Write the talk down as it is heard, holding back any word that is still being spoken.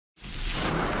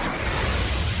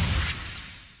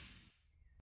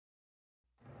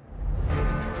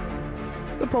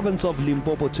province of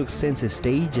Limpopo took center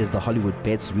stage as the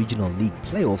Hollywoodbets Regional League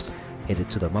playoffs headed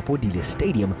to the Mapodile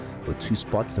Stadium with 2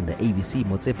 spots in the ABC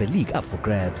Motsepe League up for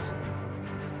grabs.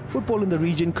 Football in the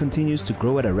region continues to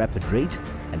grow at a rapid rate,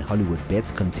 and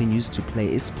Hollywoodbets continues to play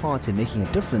its part in making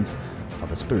a difference while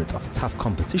the spirit of tough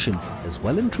competition is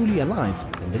well and truly alive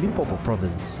in the Limpopo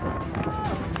province.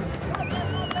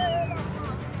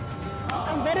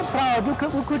 I'm very proud.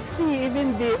 We could see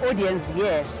even the audience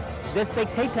here, the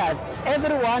spectators.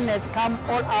 Everyone has come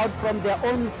all out from their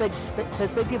own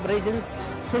respective regions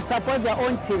to support their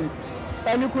own teams.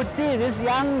 And you could see this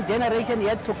young generation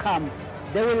yet to come.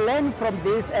 They will learn from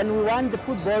this, and we want the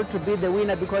football to be the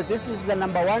winner because this is the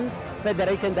 #1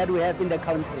 federation that we have in the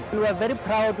country. And we are very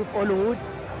proud of Hollywood,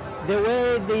 the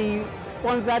way they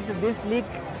sponsored this league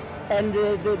and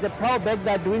the proud back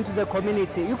they are doing to the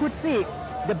community. You could see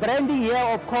the branding here,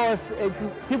 of course. If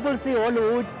people see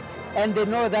Hollywood and they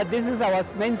know that this is our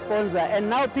main sponsor, and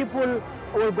now people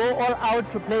will go all out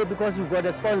to play because we've got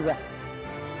a sponsor.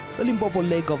 The Limpopo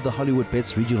leg of the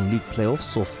Hollywoodbets Regional League playoffs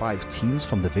saw 5 teams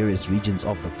from the various regions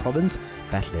of the province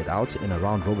battle it out in a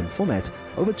round-robin format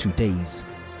over 2 days.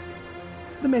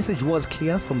 The message was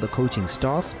clear from the coaching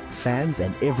staff, fans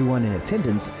and everyone in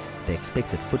attendance. They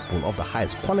expected football of the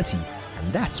highest quality,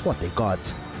 and that's what they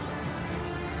got.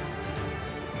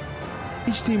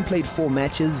 Each team played 4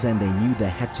 matches and they knew they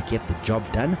had to get the job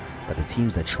done, but the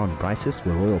teams that shone brightest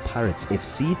were Royal Pirates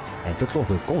FC and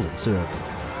Limpopo Golden Syrup.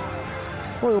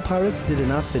 Royal Pirates did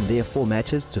enough in their 4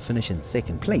 matches to finish in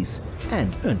 2nd place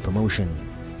and earn promotion.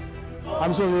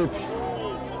 I'm so happy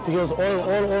because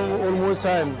almost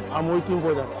time I'm waiting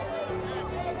for that.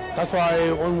 That's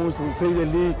why almost we play the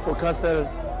league for Castle.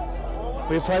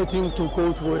 We're fighting to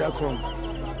go to Vodacom.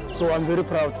 So I'm very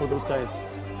proud for those guys.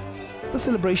 The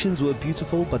celebrations were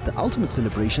beautiful, but the ultimate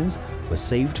celebrations were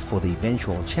saved for the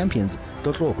eventual champions,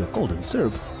 Limpopo Golden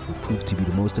Syrup, who proved to be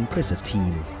the most impressive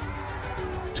team.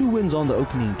 2 wins on the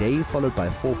opening day, followed by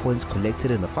 4 points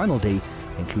collected in the final day,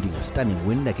 including a stunning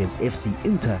win against FC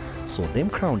Inter, saw them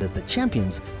crowned as the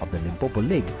champions of the Limpopo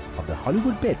leg of the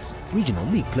Hollywoodbets Regional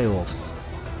League playoffs.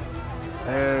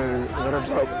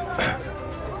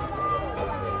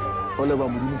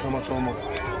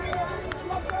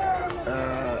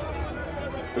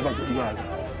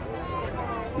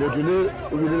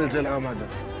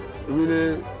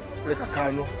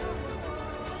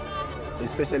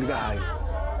 Especially guy.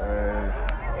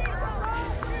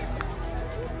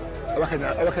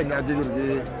 Abakanya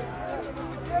digurge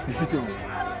bifite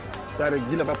bare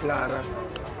gila baplara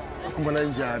kumana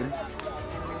njari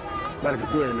bare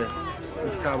kitwele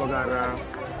kabagara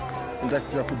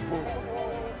industry football.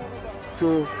 So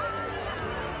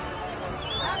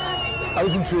I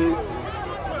was in trade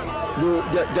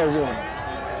they won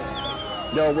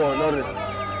not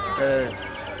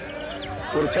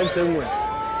for the champion win.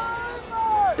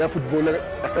 Ya footballer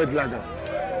aside laga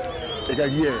ega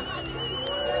here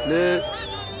le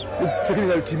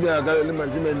technical team ya ga le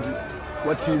management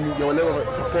what team ya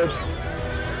wale support.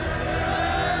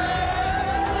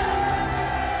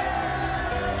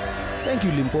 Thank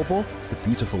you, Limpopo. The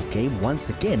beautiful game once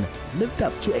again lived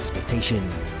up to expectation.